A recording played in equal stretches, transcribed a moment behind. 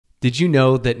Did you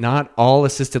know that not all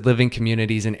assisted living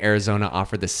communities in Arizona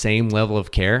offer the same level of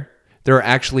care? There are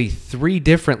actually 3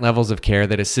 different levels of care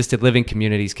that assisted living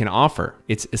communities can offer.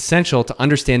 It's essential to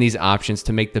understand these options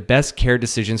to make the best care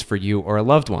decisions for you or a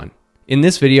loved one. In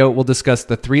this video, we'll discuss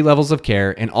the 3 levels of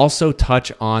care and also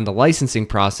touch on the licensing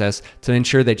process to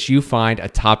ensure that you find a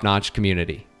top-notch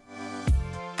community.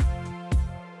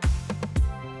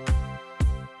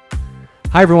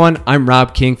 Hi everyone, I'm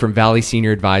Rob King from Valley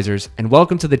Senior Advisors, and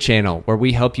welcome to the channel where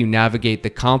we help you navigate the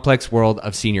complex world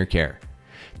of senior care.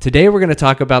 Today we're going to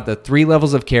talk about the 3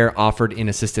 levels of care offered in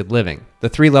assisted living. The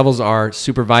 3 levels are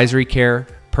supervisory care,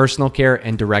 personal care,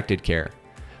 and directed care.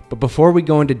 But before we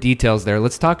go into details there,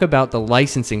 let's talk about the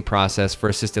licensing process for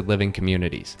assisted living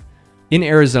communities. In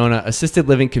Arizona, assisted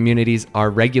living communities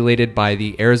are regulated by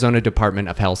the Arizona Department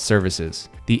of Health Services.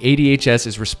 The ADHS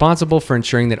is responsible for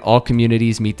ensuring that all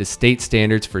communities meet the state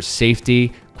standards for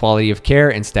safety, quality of care,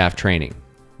 and staff training.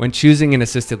 When choosing an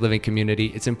assisted living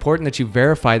community, it's important that you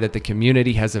verify that the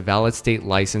community has a valid state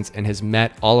license and has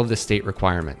met all of the state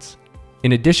requirements.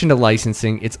 In addition to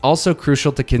licensing, it's also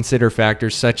crucial to consider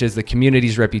factors such as the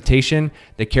community's reputation,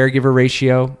 the caregiver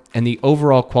ratio, and the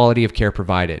overall quality of care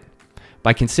provided.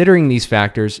 By considering these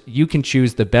factors, you can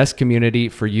choose the best community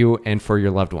for you and for your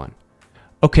loved one.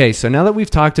 Okay, so now that we've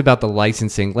talked about the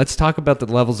licensing, let's talk about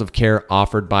the levels of care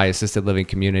offered by assisted living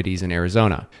communities in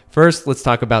Arizona. First, let's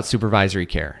talk about supervisory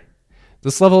care.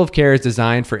 This level of care is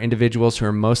designed for individuals who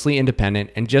are mostly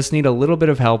independent and just need a little bit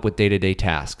of help with day-to-day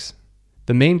tasks.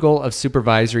 The main goal of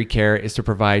supervisory care is to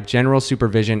provide general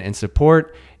supervision and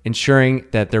support, ensuring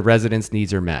that their residents'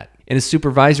 needs are met. In a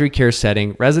supervisory care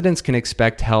setting, residents can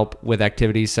expect help with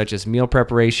activities such as meal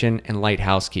preparation and light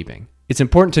housekeeping. It's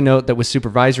important to note that with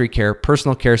supervisory care,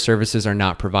 personal care services are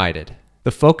not provided.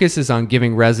 The focus is on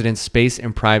giving residents space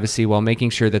and privacy while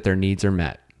making sure that their needs are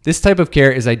met. This type of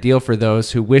care is ideal for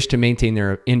those who wish to maintain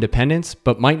their independence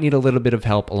but might need a little bit of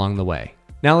help along the way.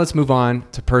 Now let's move on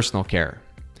to personal care.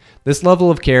 This level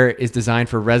of care is designed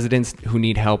for residents who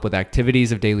need help with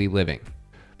activities of daily living.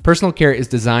 Personal care is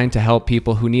designed to help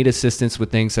people who need assistance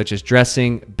with things such as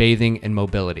dressing, bathing, and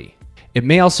mobility. It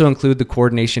may also include the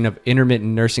coordination of intermittent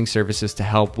nursing services to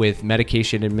help with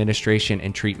medication administration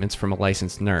and treatments from a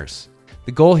licensed nurse.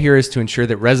 The goal here is to ensure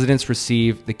that residents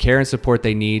receive the care and support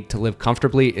they need to live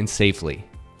comfortably and safely.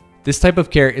 This type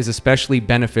of care is especially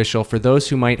beneficial for those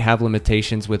who might have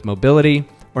limitations with mobility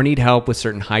or need help with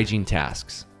certain hygiene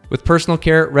tasks. With personal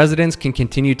care, residents can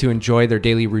continue to enjoy their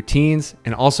daily routines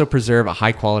and also preserve a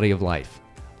high quality of life.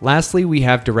 Lastly, we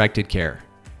have directed care.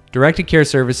 Directed care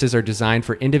services are designed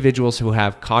for individuals who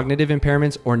have cognitive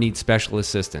impairments or need special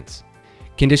assistance.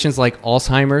 Conditions like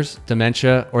Alzheimer's,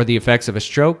 dementia, or the effects of a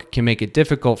stroke can make it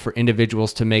difficult for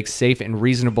individuals to make safe and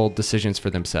reasonable decisions for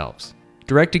themselves.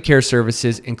 Directed care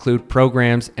services include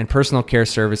programs and personal care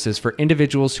services for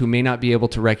individuals who may not be able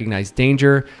to recognize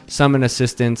danger, summon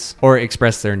assistance, or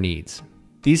express their needs.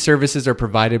 These services are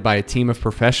provided by a team of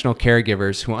professional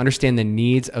caregivers who understand the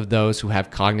needs of those who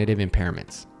have cognitive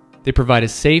impairments. They provide a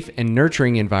safe and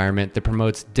nurturing environment that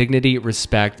promotes dignity,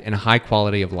 respect, and a high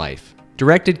quality of life.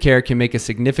 Directed care can make a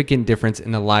significant difference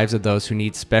in the lives of those who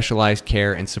need specialized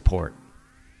care and support.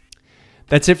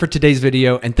 That's it for today's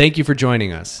video, and thank you for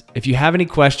joining us. If you have any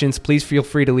questions, please feel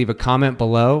free to leave a comment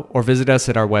below or visit us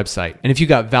at our website. And if you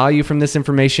got value from this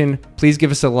information, please give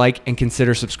us a like and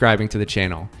consider subscribing to the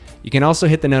channel. You can also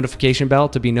hit the notification bell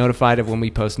to be notified of when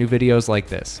we post new videos like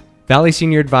this. Valley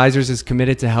Senior Advisors is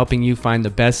committed to helping you find the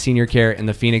best senior care in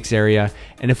the Phoenix area,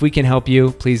 and if we can help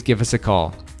you, please give us a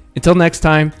call. Until next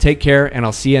time, take care, and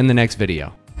I'll see you in the next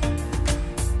video.